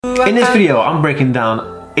In this video, I'm breaking down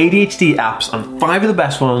ADHD apps and 5 of the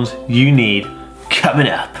best ones you need coming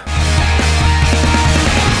up.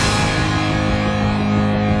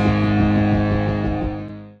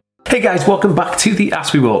 Hey guys, welcome back to the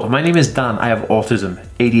Aspie World. My name is Dan. I have autism,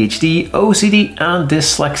 ADHD, OCD, and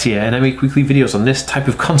dyslexia, and I make weekly videos on this type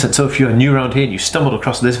of content. So if you're new around here and you stumbled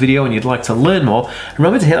across this video and you'd like to learn more,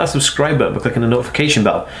 remember to hit that subscribe button by clicking the notification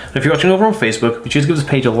bell. And if you're watching over on Facebook, be sure to give this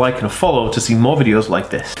page a like and a follow to see more videos like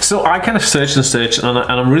this. So I kind of searched and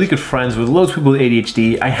I'm really good friends with loads of people with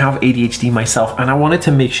ADHD. I have ADHD myself, and I wanted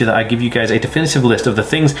to make sure that I give you guys a definitive list of the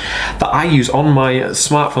things that I use on my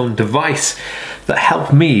smartphone device that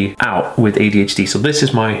help me out with ADHD. So this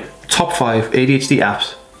is my top 5 ADHD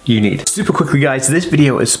apps you need. Super quickly guys, this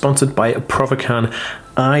video is sponsored by Provocan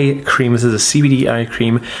eye cream. This is a CBD eye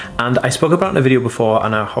cream, and I spoke about in a video before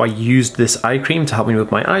and how I used this eye cream to help me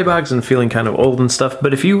with my eye bags and feeling kind of old and stuff.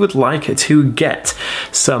 But if you would like to get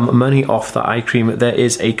some money off the eye cream, there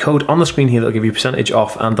is a code on the screen here that'll give you percentage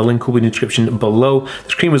off, and the link will be in the description below.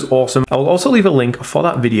 This cream was awesome. I will also leave a link for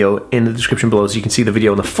that video in the description below so you can see the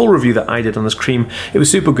video and the full review that I did on this cream. It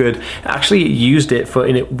was super good. I actually used it for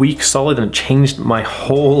a week solid, and it changed my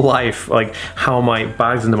whole life. Like how my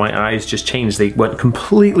bags under my eyes just changed. They went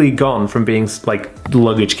completely gone from being like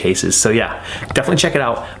luggage cases. So yeah, definitely check it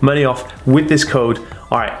out. Money off with this code.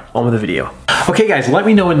 All right, on with the video. Okay guys, let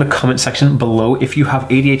me know in the comment section below if you have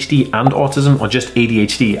ADHD and autism or just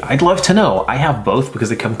ADHD. I'd love to know. I have both because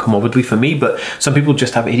they come comorbidly for me, but some people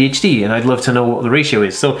just have ADHD, and I'd love to know what the ratio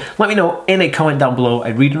is. So let me know in a comment down below. I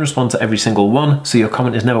read and respond to every single one, so your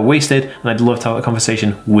comment is never wasted, and I'd love to have a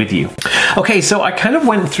conversation with you. Okay, so I kind of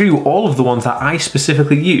went through all of the ones that I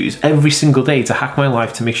specifically use every single day to hack my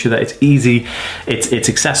life, to make sure that it's easy, it's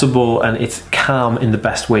accessible, and it's calm in the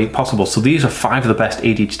best way possible. So these are 5 of the best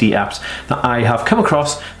ADHD apps that I have come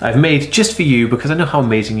across, that I've made just for you because I know how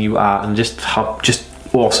amazing you are and just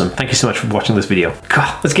awesome. Thank you so much for watching this video.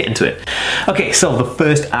 God, let's get into it. Okay, so the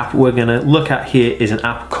first app we're gonna look at here is an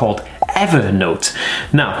app called Evernote.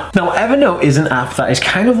 Now Evernote is an app that is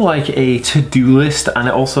kind of like a to-do list, and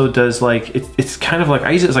it also does like, it's kind of like,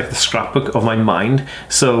 I use it as like the scrapbook of my mind.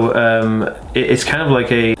 So it's kind of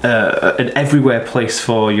like an everywhere place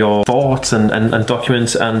for your thoughts and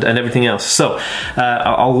documents and everything else. So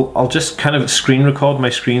I'll just kind of screen record my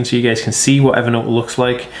screen so you guys can see what Evernote looks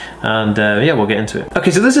like, and yeah, we'll get into it.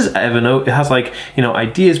 Okay, so this is Evernote. It has like, you know,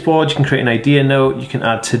 ideas board. You can create an idea note. You can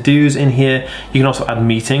add to-dos in here. You can also add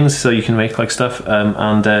meetings, so you can make like stuff,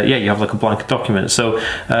 yeah, you have like a blank document. So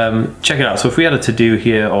check it out. So if we had a to-do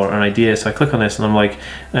here or an idea, so I click on this and I'm like,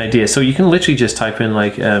 an idea. So you can literally just type in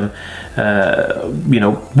like, you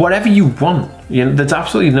know, whatever you want. You know, there's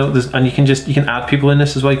absolutely no, and you can add people in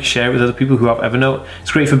this as well. You can share it with other people who have Evernote. It's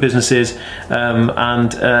great for businesses, and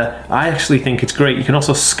I actually think it's great. You can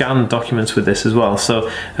also scan documents with this as well. So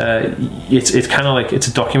it's kind of like, it's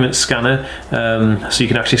a document scanner, so you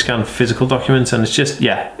can actually scan physical documents, and it's just,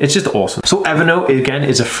 yeah, it's just awesome. So Evernote, again,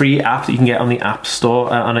 is a free app that you can get on the App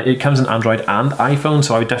Store, and it comes in Android and iPhone,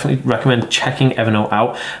 so I would definitely recommend checking Evernote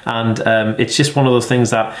out. And it's just one of those things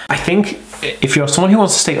that I think, if you're someone who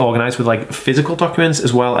wants to stay organized with like physical documents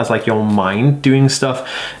as well as like your mind doing stuff,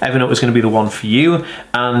 Evernote is going to be the one for you.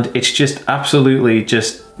 And it's just absolutely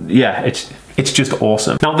just, yeah, it's just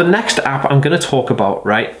awesome. Now the next app I'm going to talk about,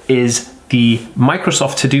 right, is the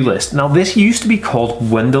Microsoft to-do list. Now this used to be called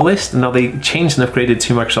Wunderlist. Now they changed and upgraded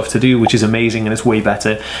to Microsoft To-Do, which is amazing and it's way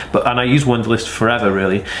better. And I use Wunderlist forever,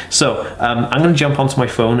 really. So I'm going to jump onto my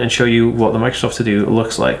phone and show you what the Microsoft To-Do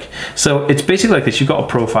looks like. So it's basically like this. You've got a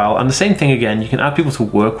profile, and the same thing again. You can add people to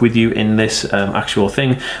work with you in this actual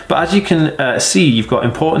thing. But as you can see, you've got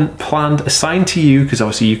important, planned, assigned to you, because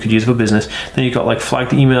obviously you could use it for business. Then you've got like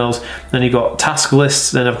flagged emails. Then you've got task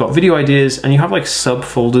lists. Then I've got video ideas, and you have like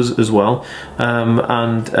subfolders as well.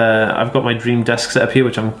 I've got my dream desk set up here,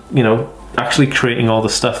 which I'm, you know, actually creating all the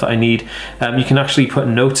stuff that I need. You can actually put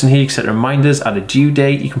notes in here. You can set reminders, add a due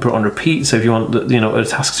date. You can put it on repeat, so if you want, you know, a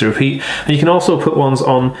task to repeat. And you can also put ones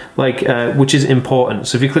on like which is important.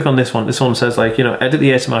 So if you click on this one says like, you know, edit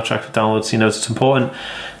the ASMR track for downloads, so you know it's important.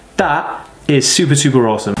 That is super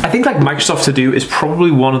awesome. I think like Microsoft To Do is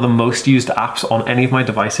probably one of the most used apps on any of my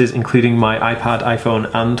devices, including my iPad,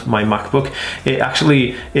 iPhone, and my MacBook. It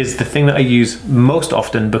actually is the thing that I use most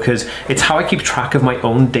often because it's how I keep track of my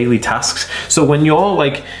own daily tasks. So when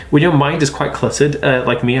your mind is quite cluttered,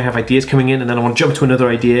 like me, I have ideas coming in, and then I want to jump to another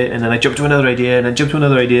idea, and then I jump to another idea, and then jump to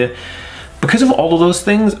another idea. because of all of those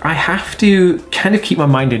things, I have to kind of keep my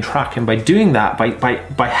mind in track, and by doing that,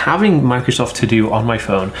 by having Microsoft To Do on my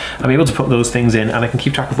phone, I'm able to put those things in, and I can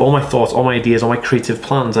keep track of all my thoughts, all my ideas, all my creative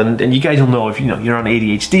plans, and you guys will know, if you're on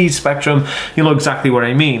ADHD spectrum, you'll know exactly what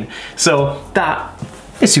I mean. So that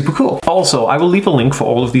is super cool. Also, I will leave a link for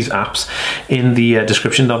all of these apps in the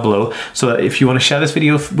description down below, so that if you want to share this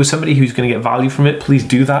video with somebody who's going to get value from it, please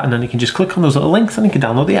do that, and then you can just click on those little links and you can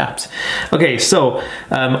download the apps. Okay, so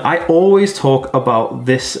I always talk about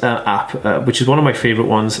this app, which is one of my favorite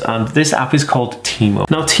ones, and this app is called Timo.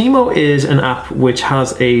 Now, Timo is an app which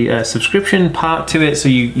has a subscription part to it, so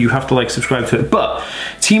you have to like subscribe to it, but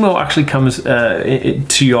Timo actually comes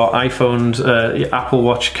to your iPhone's your Apple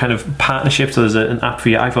Watch kind of partnership, so there's an app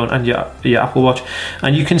for your iPhone and your Apple Watch,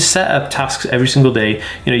 and you can set up tasks every single day.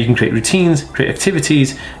 You can create routines, create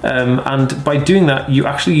activities, and by doing that, you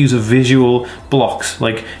actually use a visual blocks.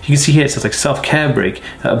 Like you can see here, it says like self-care break,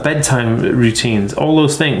 bedtime routines, all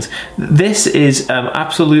those things. This is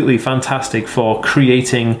absolutely fantastic for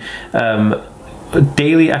creating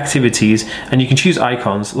daily activities, and you can choose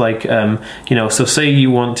icons like so say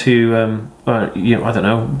you want to I don't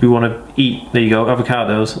know, we want to eat, there you go,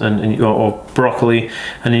 avocados or broccoli,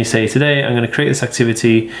 and then you say, today I'm going to create this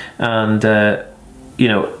activity, and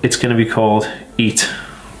it's going to be called eat,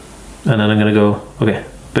 and then I'm going to go, okay,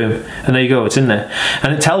 boom, and there you go, it's in there,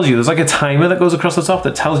 and it tells you, there's like a timer that goes across the top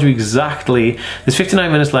that tells you exactly there's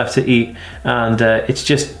 59 minutes left to eat, and it's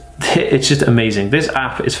just amazing. This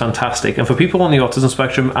app is fantastic, and for people on the autism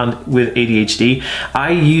spectrum and with ADHD,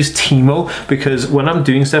 I use Timo because when I'm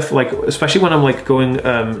doing stuff, like especially when I'm like going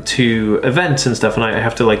to events and stuff, and I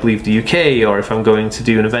have to like leave the UK, or if I'm going to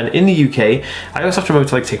do an event in the UK, I also have to remember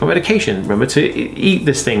to like take my medication, remember to eat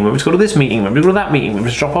this thing, remember to go to this meeting, remember to go to that meeting,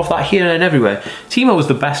 remember to drop off that here and everywhere. Timo is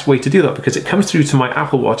the best way to do that because it comes through to my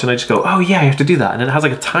Apple Watch, and I just go, oh yeah, I have to do that, and then it has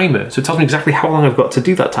like a timer, so it tells me exactly how long I've got to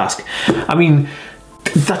do that task. I mean,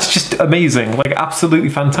 that's just amazing, like absolutely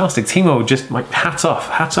fantastic. Timo, just like hats off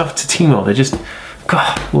to Timo. They're just,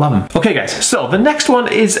 God, love them. Okay guys, so the next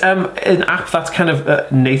one is an app that's kind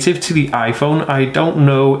of native to the iPhone. I don't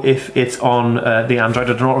know if it's on the Android.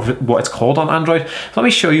 I don't know what it's called on Android. Let me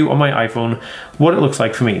show you on my iPhone what it looks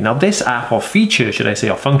like for me. Now this app, or feature should I say,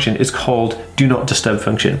 or function, is called Do Not Disturb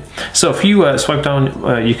function. So if you swipe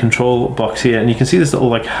down your control box here, and you can see this little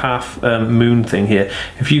like half moon thing here.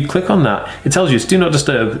 If you click on that, it tells you it's do not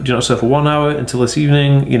disturb for 1 hour until this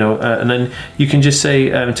evening, and then you can just say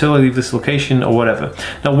until I leave this location or whatever.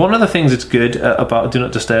 Now one of the things that's good about Do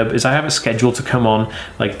Not Disturb is I have it scheduled to come on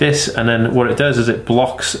like this, and then what it does is it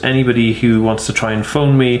blocks anybody who wants to try and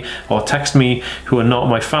phone me or text me who are not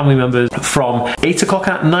my family members from 8 o'clock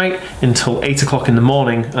at night until 8 o'clock in the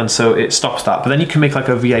morning, and so it stops that. But then you can make like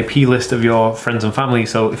a VIP list of your friends and family,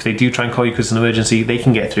 so if they do try and call you because it's an emergency, they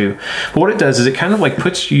can get through. But what it does is it kind of like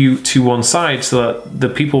puts you to one side so that the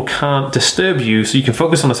people can't disturb you, so you can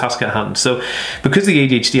focus on the task at hand. So because of the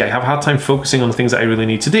ADHD, I have a hard time focusing on the things that I really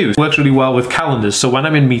need to do. It works really well with calendars, so when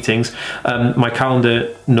I'm in meetings, my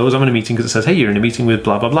calendar knows I'm in a meeting because it says, hey, you're in a meeting with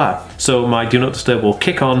blah blah blah. So my Do Not Disturb will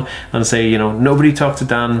kick on and say, nobody talk to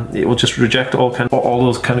Dan. It will just reject all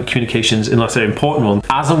those kind of communications unless they're important ones,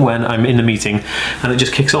 as and when I'm in the meeting, and it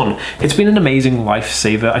just kicks on. It's been an amazing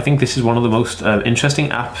lifesaver. I think this is one of the most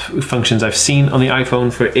interesting app functions I've seen on the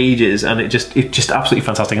iPhone for ages, and it's just absolutely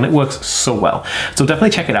fantastic, and it works so well. So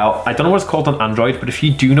definitely check it out. I don't know what it's called on Android, but if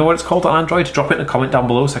you do know what it's called on Android, drop it in a comment down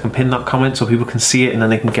below so I can pin that comment so people can see it, and then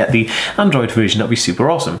they can get the Android version. That'd be super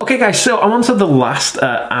awesome. Okay guys, so I'm on to the last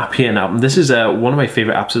app here now. This is one of my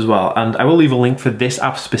favorite apps as well, and I will leave a link for this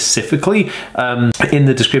app specifically in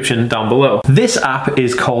the description down below. This app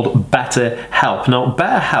is called BetterHelp. Now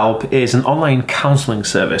BetterHelp is an online counseling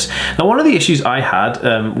service. Now one of the issues I had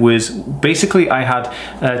was basically I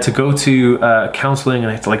had to go to counseling,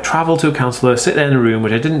 and I had to like travel to a counselor, sit there in a room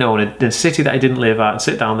which I didn't know, in a city that I didn't live at, and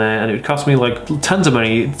sit down there, and it would cost me like tons of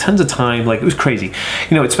money, tons of time. Like, it was crazy.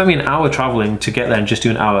 It spent me an hour traveling to get there and just do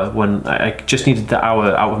an hour when I just needed the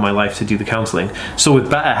hour out of my life to do the counseling. So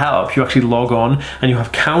with BetterHelp, you actually log on and you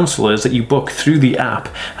have counselors that you book through the app,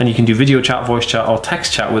 and you can do video chat, voice chat, or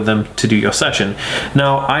text chat with them to do your session.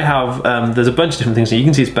 Now I have there's a bunch of different things. You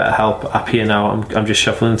can see it's BetterHelp app here now. I'm just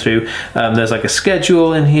shuffling through. There's like a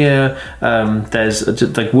schedule in here. There's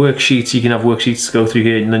just like worksheets. You can have worksheets to go through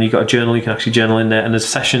here, and then you've got a journal. You can actually journal in there, and there's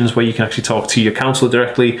sessions where you can actually talk to your counselor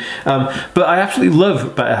directly. But I absolutely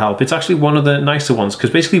love BetterHelp. It's actually one of the nicer ones because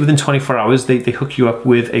basically within 24 hours they hook you up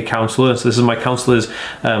with a counselor. So this is my counselor's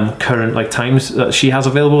current like times that she has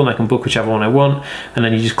available, and I can book whichever one I want, and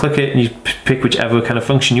then you just click it and you pick whichever kind of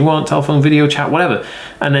function you want, telephone, video, chat, whatever,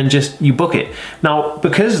 and then just you book it. Now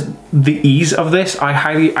because the ease of this, I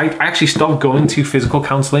actually stopped going to physical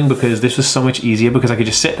counseling because this was so much easier, because I could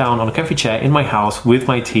just sit down on a comfy chair in my house with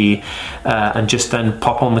my tea and just then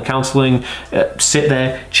pop on the counseling, sit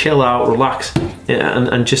there, chill out, relax,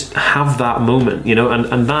 and just have that moment, you know,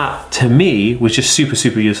 and that to me was just super,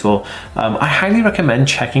 super useful. I highly recommend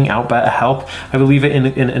checking out BetterHelp. I will leave it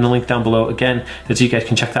in a link down below again, so you guys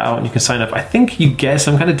can check that out and you can sign up. I think you get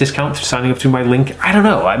some kind of discount for signing up through my link. I don't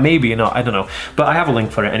know, maybe not, I don't know, but I have a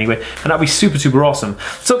link for it anyway, and that'd be super, super awesome.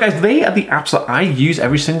 So guys, they are the apps that I use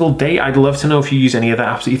every single day. I'd love to know if you use any other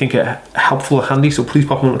apps that you think are helpful or handy, so please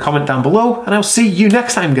pop them in a comment down below, and I'll see you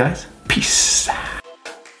next time, guys. Peace.